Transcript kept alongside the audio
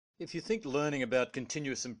If you think learning about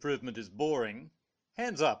continuous improvement is boring,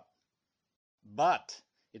 hands up. But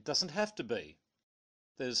it doesn't have to be.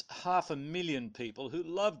 There's 500,000 people who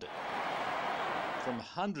loved it, from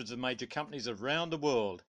hundreds of major companies around the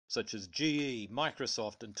world, such as GE,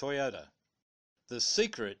 Microsoft and Toyota. The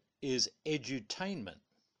secret is edutainment.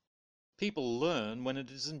 People learn when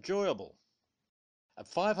it is enjoyable. A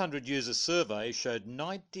 500-user survey showed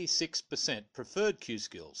 96% preferred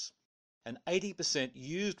Q-Skills, and 80%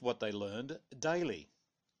 used what they learned daily.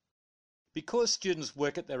 Because students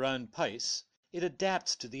work at their own pace, it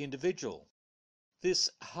adapts to the individual.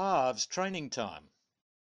 This halves training time.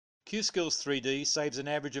 Q-Skills3D saves an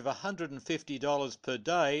average of $150 per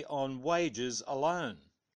day on wages alone.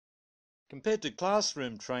 Compared to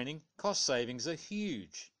classroom training, cost savings are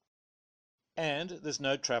huge. And there's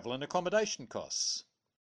no travel and accommodation costs.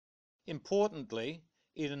 Importantly,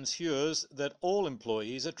 it ensures that all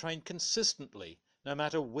employees are trained consistently, no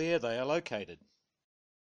matter where they are located.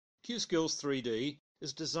 Q-Skills3D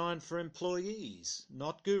is designed for employees,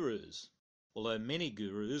 not gurus, although many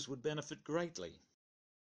gurus would benefit greatly.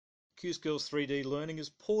 Q-Skills3D learning is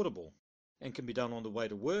portable and can be done on the way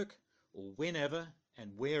to work or whenever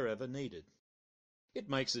and wherever needed. It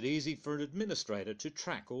makes it easy for an administrator to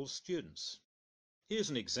track all students. Here's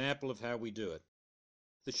an example of how we do it.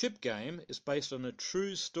 The ship game is based on a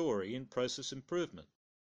true story in process improvement.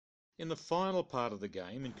 In the final part of the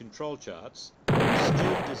game, in control charts, the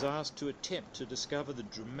student is asked to attempt to discover the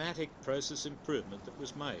dramatic process improvement that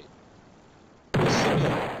was made. We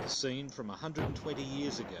simulate the scene from 120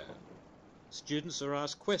 years ago. Students are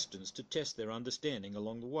asked questions to test their understanding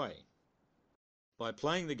along the way. By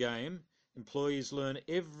playing the game, employees learn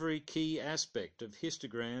every key aspect of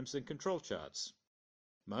histograms and control charts.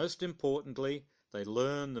 Most importantly, they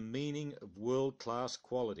learn the meaning of world-class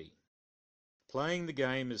quality. Playing the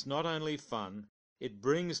game is not only fun, it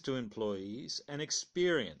brings to employees an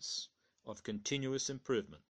experience of continuous improvement.